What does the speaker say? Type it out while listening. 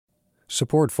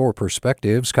Support for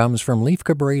Perspectives comes from Leif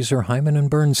Cabraser, Hyman and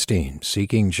Bernstein,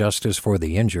 seeking justice for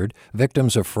the injured,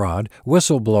 victims of fraud,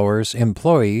 whistleblowers,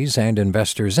 employees, and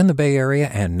investors in the Bay Area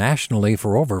and nationally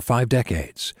for over 5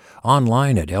 decades.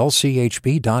 Online at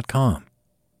lchb.com.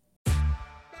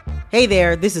 Hey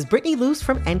there, this is Brittany Luce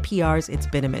from NPR's It's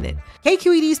Been a Minute.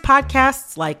 KQED's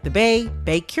podcasts like The Bay,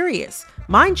 Bay Curious,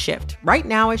 Mindshift, Right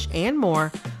Nowish, and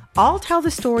more all tell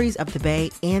the stories of the Bay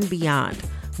and beyond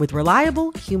with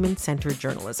reliable, human-centered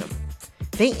journalism.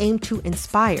 They aim to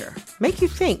inspire, make you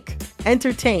think,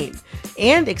 entertain,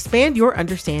 and expand your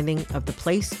understanding of the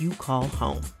place you call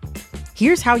home.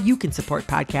 Here's how you can support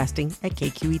podcasting at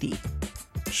KQED.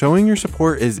 Showing your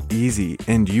support is easy,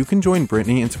 and you can join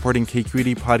Brittany in supporting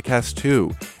KQED Podcast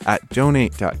too at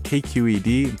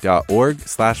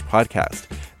donate.kqed.org/podcast.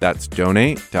 That's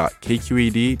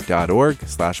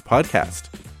donate.kqed.org/podcast.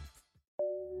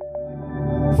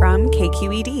 From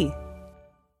KQED.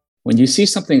 When you see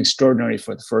something extraordinary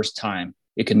for the first time,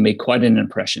 it can make quite an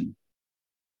impression.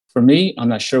 For me, I'm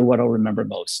not sure what I'll remember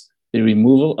most: the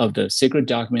removal of the sacred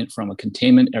document from a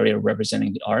containment area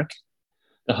representing the Ark,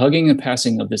 the hugging and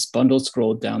passing of this bundled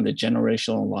scroll down the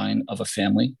generational line of a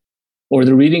family, or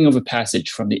the reading of a passage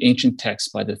from the ancient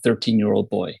text by the 13-year-old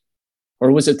boy?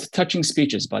 Or was it the touching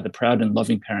speeches by the proud and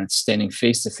loving parents standing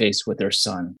face to face with their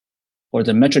son? Or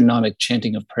the metronomic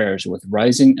chanting of prayers with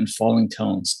rising and falling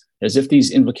tones, as if these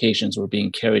invocations were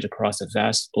being carried across a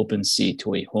vast open sea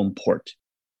to a home port?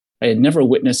 I had never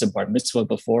witnessed a bar mitzvah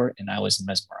before, and I was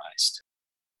mesmerized.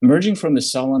 Emerging from the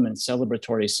solemn and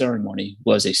celebratory ceremony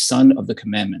was a son of the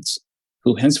commandments,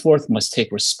 who henceforth must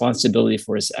take responsibility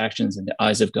for his actions in the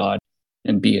eyes of God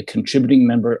and be a contributing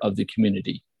member of the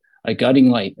community, a guiding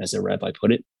light, as a rabbi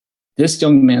put it. This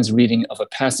young man's reading of a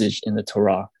passage in the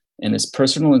Torah and his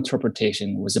personal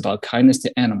interpretation was about kindness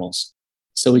to animals,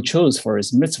 so he chose for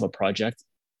his mitzvah project,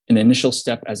 an initial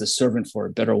step as a servant for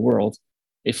a better world,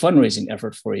 a fundraising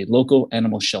effort for a local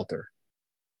animal shelter.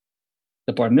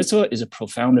 The bar mitzvah is a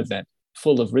profound event,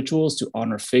 full of rituals to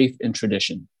honor faith and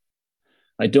tradition.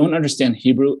 I don't understand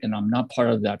Hebrew and I'm not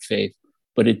part of that faith,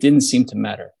 but it didn't seem to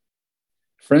matter.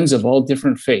 Friends of all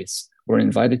different faiths were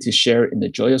invited to share in the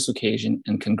joyous occasion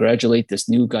and congratulate this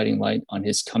new guiding light on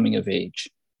his coming of age.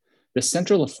 The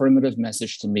central affirmative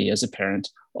message to me as a parent,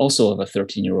 also of a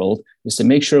 13-year-old, is to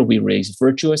make sure we raise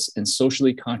virtuous and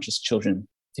socially conscious children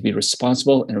to be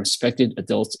responsible and respected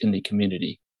adults in the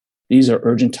community. These are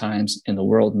urgent times, and the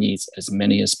world needs as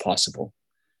many as possible.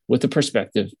 With the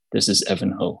perspective, this is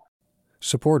Evan Ho.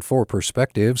 Support for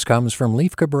Perspectives comes from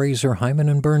Leif Cabraser, Hyman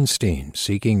and Bernstein,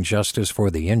 seeking justice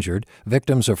for the injured,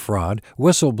 victims of fraud,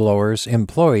 whistleblowers,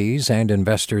 employees, and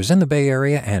investors in the Bay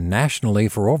Area and nationally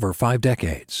for over 5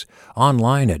 decades.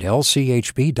 Online at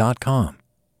lchb.com.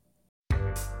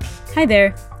 Hi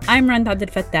there, I'm Rand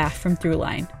Abdel-Fattah from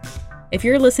Throughline. If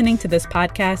you're listening to this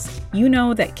podcast, you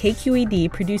know that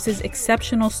KQED produces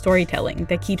exceptional storytelling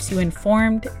that keeps you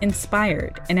informed,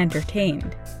 inspired, and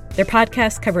entertained. Their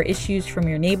podcasts cover issues from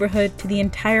your neighborhood to the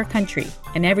entire country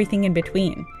and everything in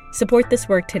between. Support this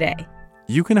work today.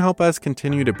 You can help us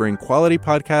continue to bring quality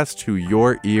podcasts to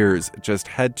your ears. Just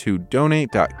head to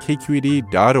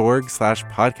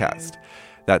donate.kqed.org/podcast.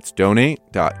 That's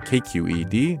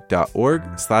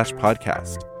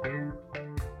donate.kqed.org/podcast.